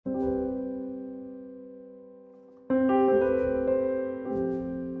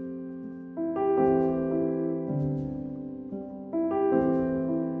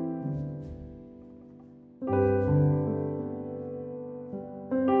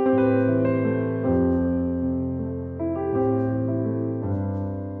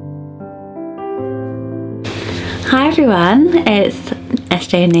everyone, it's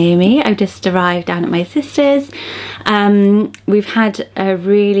SJ and Naomi. I've just arrived down at my sister's. We've had a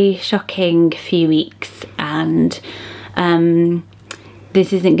really shocking few weeks, and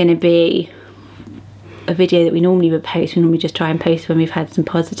this isn't going to be a video that we normally would post. We normally just try and post when we've had some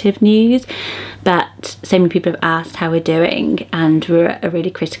positive news, but so many people have asked how we're doing, and we're at a really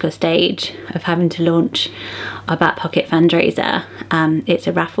critical stage of having to launch our back pocket fundraiser. It's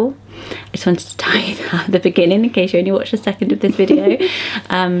a raffle. I just wanted to tell you that at the beginning in case you only watched a second of this video.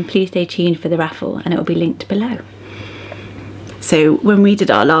 Please stay tuned for the raffle, and it will be linked below. So when we did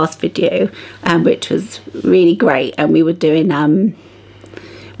our last video, which was really great, and we were doing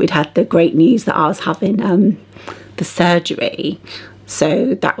we'd had the great news that I was having the surgery,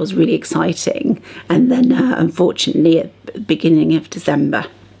 so that was really exciting. And then unfortunately at the beginning of December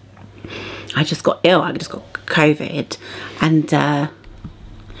I just got ill. I just got COVID, and I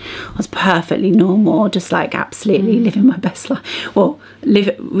was perfectly normal, just like absolutely living my best life. Well,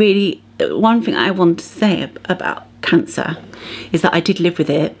 really, one thing I want to say about cancer is that I did live with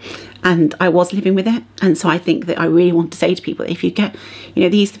it, and I was living with it. And so I think that I really want to say to people, if you get, you know,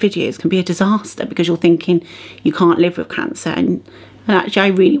 these videos can be a disaster because you're thinking you can't live with cancer, and actually I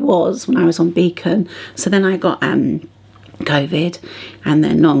really was when I was on Beacon. So then I got COVID, and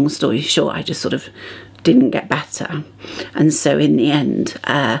then long story short, I just sort of didn't get better. And so in the end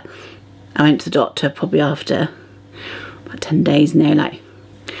I went to the doctor probably after about 10 days, and they're like,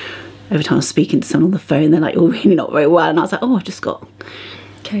 every time I was speaking to someone on the phone, they're like, "You're really not very well." And I was like, "Oh, I just got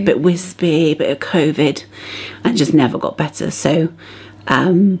a bit wispy, a bit of COVID," and just never got better. So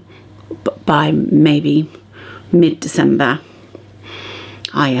but by maybe mid-December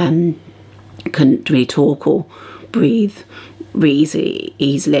I couldn't really talk or breathe really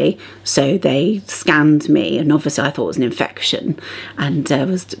easily, so they scanned me, and obviously I thought it was an infection, and I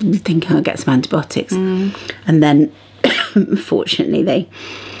was thinking I'd get some antibiotics. And then unfortunately they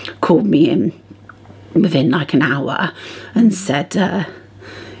called me in within like an hour and said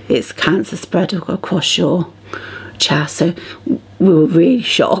it's cancer spread across your chest. So we were really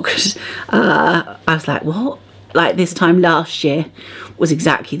shocked. I was like, what? Like this time last year was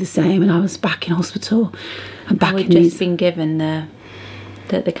exactly the same, and I was back in hospital and back in just been given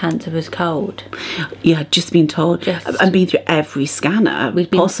that the cancer was cold. Yeah, I'd just been told. I'd been through every scanner We'd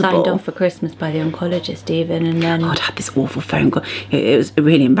been possible. signed off for Christmas by the oncologist even, and then I'd had this awful phone call. It was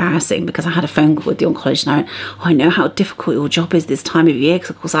really embarrassing because I had a phone call with the oncologist, and I went, "Oh, I know how difficult your job is this time of year,"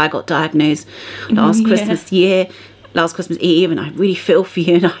 because of course I got diagnosed last Christmas Eve, and I really feel for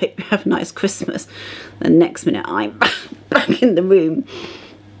you, and I hope you have a nice Christmas. The next minute I'm back in the room,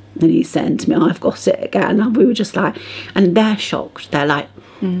 and he said to me, "I've got it again." And we were just like, and they're shocked. They're like,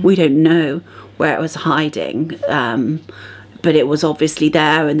 "We don't know where it was hiding, but it was obviously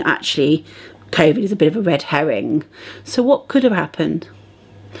there, and actually COVID is a bit of a red herring. So what could have happened?"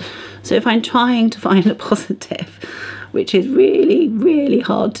 So if I'm trying to find a positive, which is really, really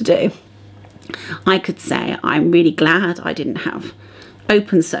hard to do, I could say I'm really glad I didn't have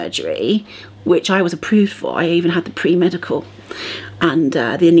open surgery, which I was approved for. I even had the pre-medical, and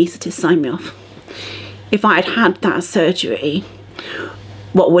the anaesthetist signed me off. If I had had that surgery,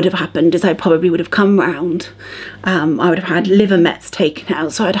 what would have happened is I probably would have come round. I would have had liver mets taken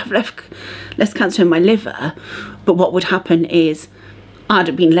out, so I'd have less cancer in my liver. But what would happen is I'd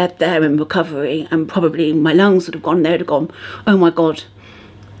have been led there in recovery, and probably my lungs would have gone. They would have gone, "Oh my God,"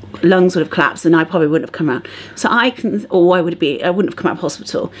 lungs would have collapsed, and I probably wouldn't have come out. So I wouldn't have come out of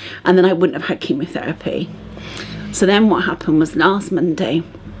hospital, and then I wouldn't have had chemotherapy. So then what happened was last Monday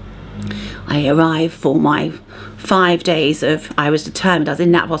I arrived for my 5 days of, I was determined. I was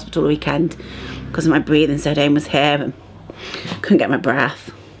in that hospital all weekend because of my breathing, so Dane was here and couldn't get my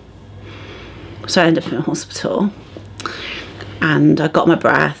breath. So I ended up in hospital, and I got my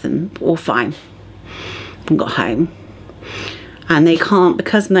breath and all fine, and got home. And they can't,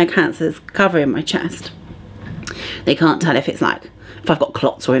 because my cancer's covering my chest, they can't tell if it's like, if I've got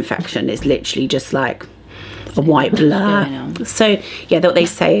clots or infection. It's literally just like a white blur. So yeah, what they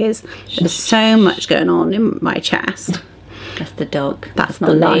say is there's so much going on in my chest. That's the dog. That's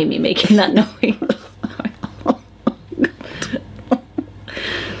not Naomi making that noise.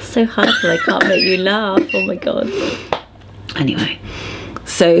 So hard that I can't make you laugh. Oh my God. Anyway,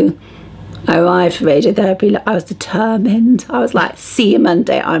 so I arrived for radiotherapy. I was determined. I was like, "See you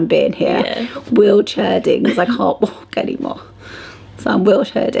Monday, I'm being here." Yeah. Wheelchaired in because I can't walk anymore. So I'm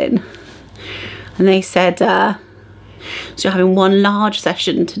wheelchaired in. And they said, "So you're having one large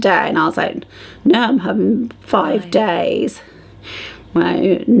session today?" And I was like, "No, I'm having 5 days."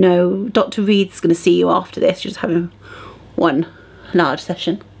 Well, no, Dr. Reed's going to see you after this. You're just having one large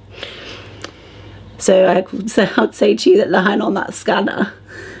session. So I'd say to you that lying on that scanner,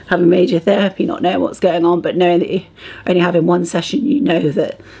 having major therapy, not knowing what's going on, but knowing that you're only having one session, you know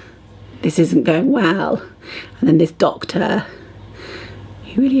that this isn't going well. And then this doctor,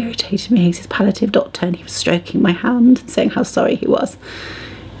 he really irritated me. He's this palliative doctor, and he was stroking my hand and saying how sorry he was.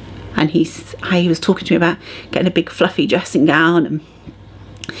 And he was talking to me about getting a big fluffy dressing gown, and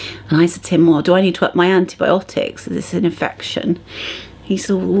I said to him, well, do I need to up my antibiotics? This is an infection. He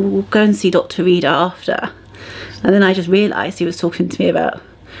said, well, we'll go and see Dr. Reed after. And then I just realised he was talking to me about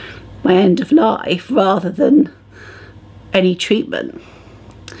my end of life rather than any treatment.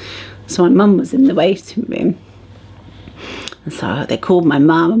 So my mum was in the waiting room. And so they called my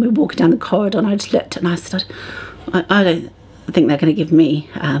mum, and we were walking down the corridor, and I just looked and I said, I don't think they're going to give me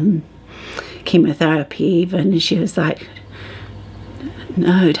chemotherapy even. And she was like,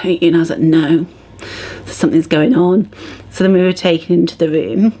 no, don't you? And I was like, no, something's going on. So then we were taken into the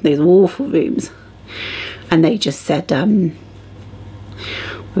room, these awful rooms, and they just said, we're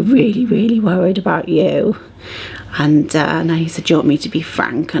really, really worried about you. And he said, do you want me to be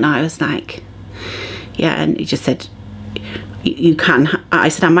frank? And I was like, yeah. And he just said, you can. I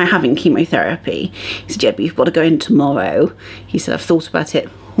said, am I having chemotherapy? He said, yeah, but you've got to go in tomorrow. He said, I've thought about it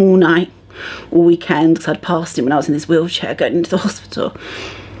all night, all weekend, because I'd passed him when I was in this wheelchair going into the hospital.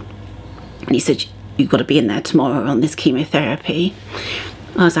 And he said, you've got to be in there tomorrow on this chemotherapy.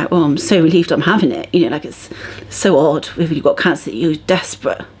 I was like, well, I'm so relieved I'm having it. You know, like, it's so odd if you've got cancer, you're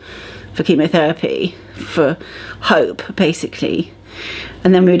desperate for chemotherapy, for hope, basically.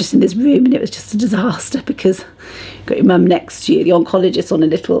 And then we were just in this room, and it was just a disaster, because you've got your mum next to you, the oncologist on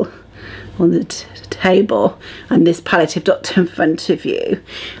the table, and this palliative doctor in front of you,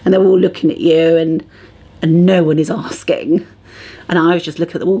 and they're all looking at you, and no one is asking. And I was just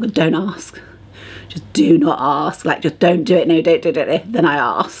looking at the wall and don't ask. Just do not ask. Like, just don't do it. No, don't do it. Then I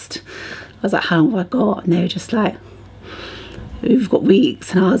asked. I was like, how long have I got? And they were just like, we've got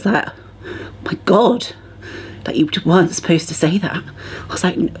weeks. And I was like, my God, like, you weren't supposed to say that. I was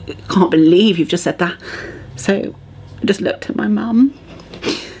like, I can't believe you've just said that. So I just looked at my mum.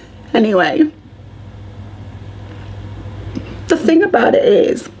 Anyway, the thing about it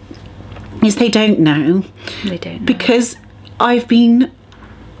is they don't know. They don't know. Because I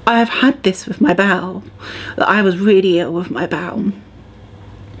have had this with my bowel, that I was really ill with my bowel.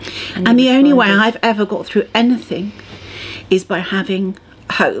 And the only way I've ever got through anything is by having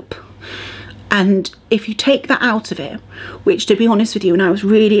hope. And if you take that out of it, which, to be honest with you, when I was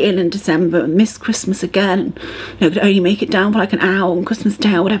really ill in December and missed Christmas again, and could only make it down for like an hour on Christmas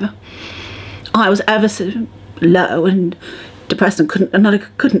Day or whatever, I was ever so low and depressed and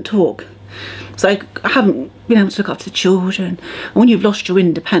couldn't talk. So I haven't been able to look after the children. And when you've lost your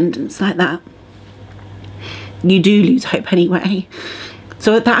independence like that, you do lose hope anyway.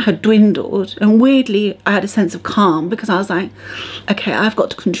 So that had dwindled, and weirdly I had a sense of calm, because I was like, okay, I've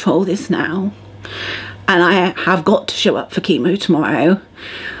got to control this now, and I have got to show up for chemo tomorrow.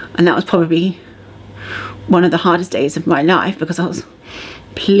 And that was probably one of the hardest days of my life, because I was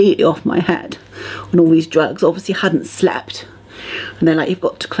completely off my head on all these drugs, obviously hadn't slept, and they're like, you've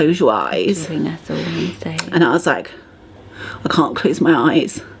got to close your eyes. And I was like, I can't close my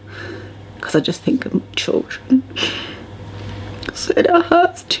eyes, because I just think of my children. So it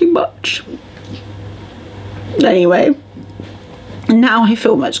hurts too much. Anyway, now I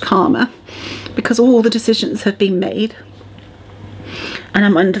feel much calmer, because all the decisions have been made, and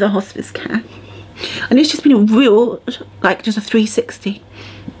I'm under the hospice care, and it's just been a real, like, just a 360.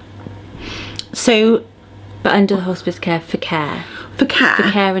 So, but under the hospice care for care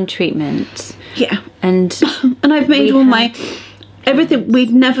and treatment. Yeah. And I've made all my everything.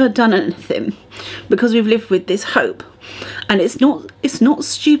 We'd never done anything, because we've lived with this hope. And it's not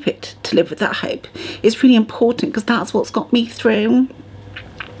stupid to live with that hope. It's really important, because that's what's got me through.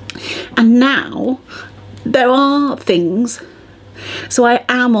 And now there are things. So I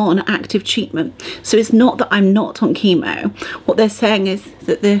am on active treatment. So it's not that I'm not on chemo. What they're saying is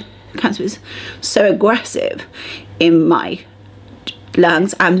that the cancer is so aggressive in my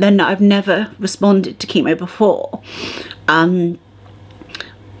lungs, and then I've never responded to chemo before.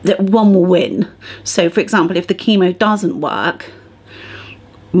 That one will win. So, for example, if the chemo doesn't work,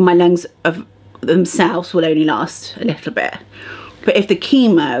 my lungs of themselves will only last a little bit. But if the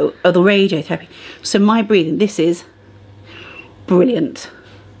chemo or the radiotherapy, so my breathing, this is brilliant.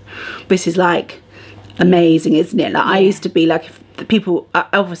 This is like amazing, isn't it? Like, I used to be like, if the people,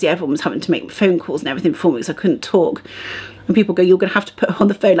 obviously everyone was having to make phone calls and everything for me because I couldn't talk. when people go, you're going to have to put her on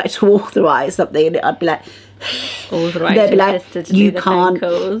the phone like to authorise something, and I'd be like, authorise they'd be your like, sister to you do the can't. phone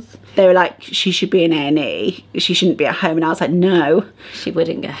calls. They were like, she should be in A&E. She shouldn't be at home. And I was like, no. She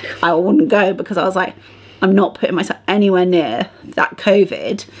wouldn't go. I wouldn't go, because I was like, I'm not putting myself anywhere near that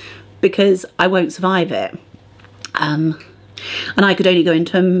COVID, because I won't survive it. And I could only go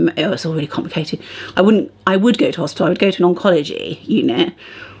into it's all really complicated. I would go to hospital. I would go to an oncology unit,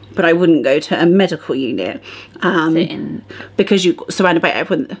 but I wouldn't go to a medical unit, because you're surrounded by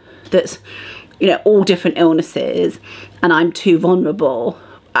everyone that's, you know, all different illnesses, and I'm too vulnerable.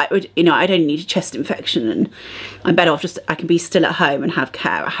 I would, you know, I don't need a chest infection, and I'm better off I can be still at home and have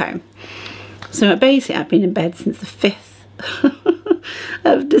care at home. So basically I've been in bed since the 5th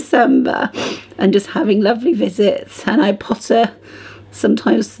of December, and just having lovely visits, and I potter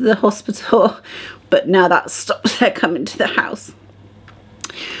sometimes to the hospital, but now that stops her coming to the house.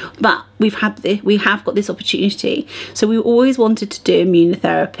 But we have got this opportunity. So we always wanted to do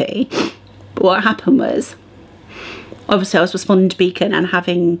immunotherapy, but what happened was, obviously I was responding to Beacon and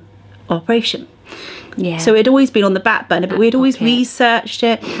having operation. Yeah. So it'd always been on the back burner, but we'd always researched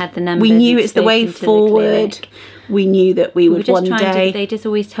it. Had the numbers. We knew it's the way forward. We knew that we would one day. They just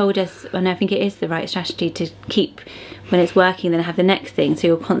always told us, and I think it is the right strategy to keep, when it's working, then have the next thing. So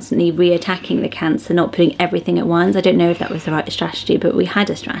you're constantly re-attacking the cancer, not putting everything at once. I don't know if that was the right strategy, but we had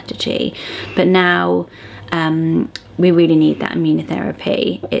a strategy. But now we really need that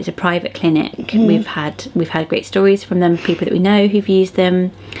immunotherapy. It's a private clinic. We've had great stories from them, people that we know who've used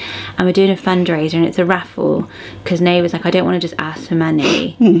them, and we're doing a fundraiser, and it's a raffle, because Naomi was like, I don't want to just ask for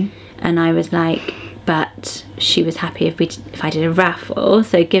money, and I was like, but she was happy if I did a raffle,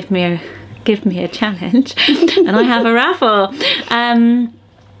 so give me a challenge. And I have a raffle.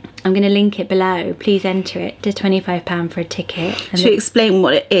 I'm going to link it below. Please enter it. Just £25 for a ticket. Should we explain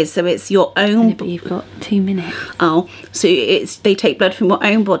what it is? So it's your own... No, but you've got 2 minutes. Oh, so they take blood from your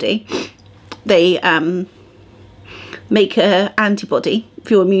own body. They make an antibody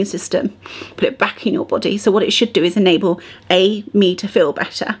for your immune system, put it back in your body. So what it should do is enable me to feel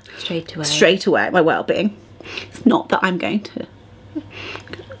better. Straight away, my well-being. It's not that I'm going to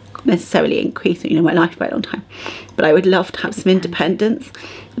necessarily increase, you know, my life by a long time, but I would love to have some independence.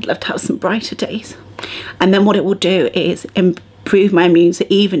 I'd love to have some brighter days. And then what it will do is improve my immune, so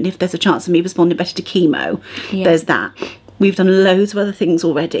even if there's a chance of me responding better to chemo, there's that. We've done loads of other things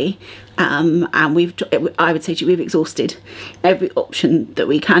already, and I would say to you, we've exhausted every option that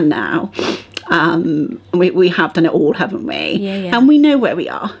we can now. We have done it all, haven't we? Yeah. And we know where we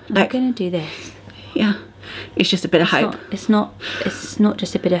are. I'm going to do this. Yeah. It's just a bit of hope. It's not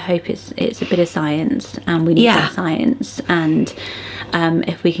just a bit of hope. It's a bit of science, and we need that science. And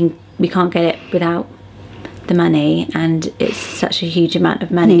if we can't get it without the money, and it's such a huge amount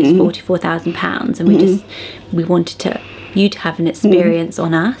of money. It's £44,000, and we wanted you to have an experience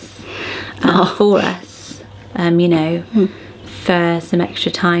on us, for us, you know, for some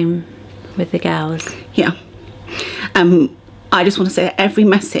extra time with the girls. Yeah. I just want to say that every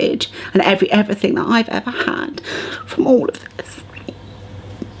message and everything that I've ever had from all of this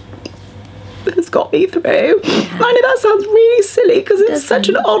has got me through. I know that sounds really silly, because it's such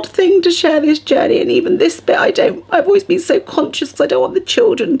an odd thing to share this journey, and even this bit I've always been so conscious, because I don't want the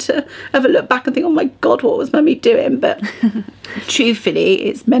children to ever look back and think, oh my God, what was Mummy doing? But truthfully,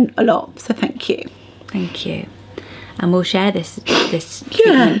 it's meant a lot, so thank you. Thank you. And we'll share this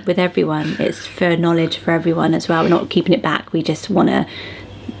treatment with everyone. It's for knowledge for everyone as well. We're not keeping it back. We just want to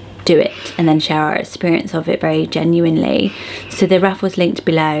do it and then share our experience of it very genuinely. So the raffle's linked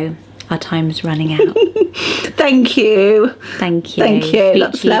below. Our time's running out. Thank you. Thank you. Thank you.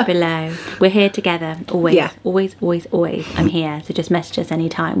 Speak to you below. We're here together. Always. Yeah. Always. I'm here. So just message us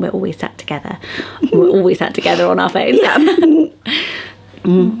anytime. We're always sat together. We're always sat together on our phones. Yeah.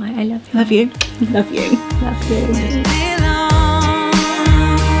 Oh, I love you. Love you. Love you. Love you.